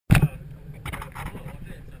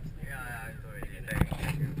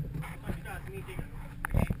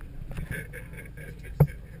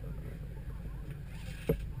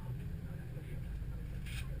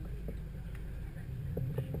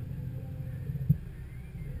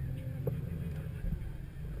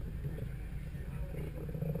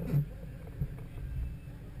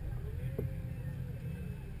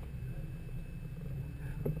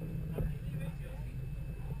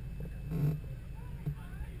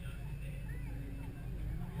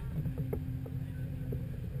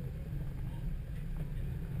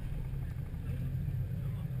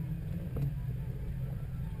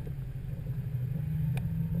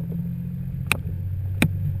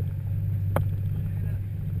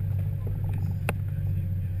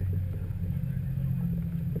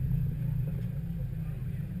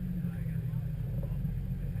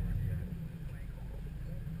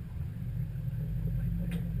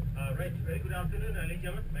Right, very good afternoon, ladies and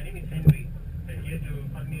gentlemen. My name is Henry, and here to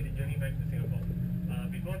continue the journey back to Singapore.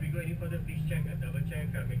 Before we go any further, please check and double check,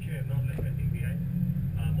 make sure you have not left anything behind.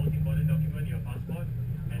 Most important document, your passport,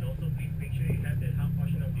 and also please make sure you have that half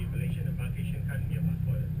portion of the Malaysian embarkation card in your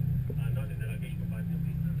passport, not in the luggage compartment,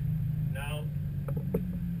 please. Now,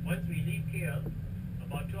 once we leave here,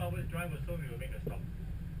 about 2 hours drive or so, we will make a stop.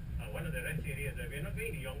 One of the rest areas, we are not going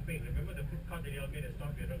to Yongping. Remember the food court that you all made a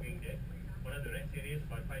stop, we are not going there. One of the rest areas,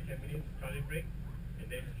 about 5-10 minutes, trolley break, and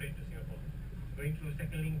then straight to Singapore. Going through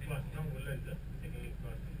second link plus, not Woodlands, second link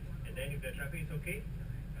plus. And then if the traffic is okay,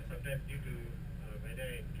 sometimes due to weather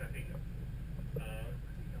and traffic,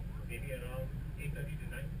 maybe around 8:30 to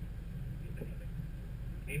 9. 8:30 to 9.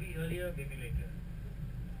 Maybe earlier, maybe later.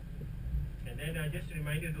 And then just to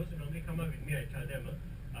remind you, those who normally come up with me, I tell them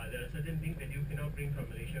there are certain things that you cannot bring from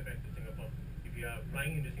Malaysia back to Singapore. If you are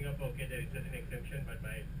flying into Singapore, okay, there is certain exemption, but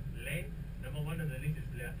by land, number one on the list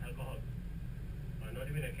is alcohol. Not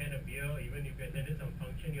even a can of beer, even if you attended some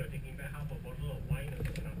function, you are taking back half a bottle of wine or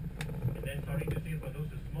something. And then, sorry to say, for those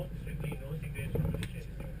who smoke, strictly no cigarettes from Malaysia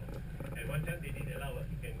to Singapore. At one time, they did allow us,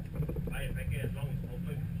 you can buy a packet as long as it's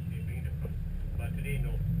open, they bring it across. But today,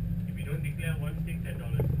 no. If you don't declare one stick, $10.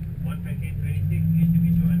 One packet, 26, used to be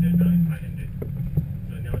 200, now it's 500.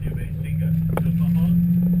 So now they're very strict. Alcohol,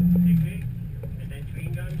 cigarettes, and then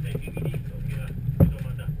chewing gums and DVDs, okay lah.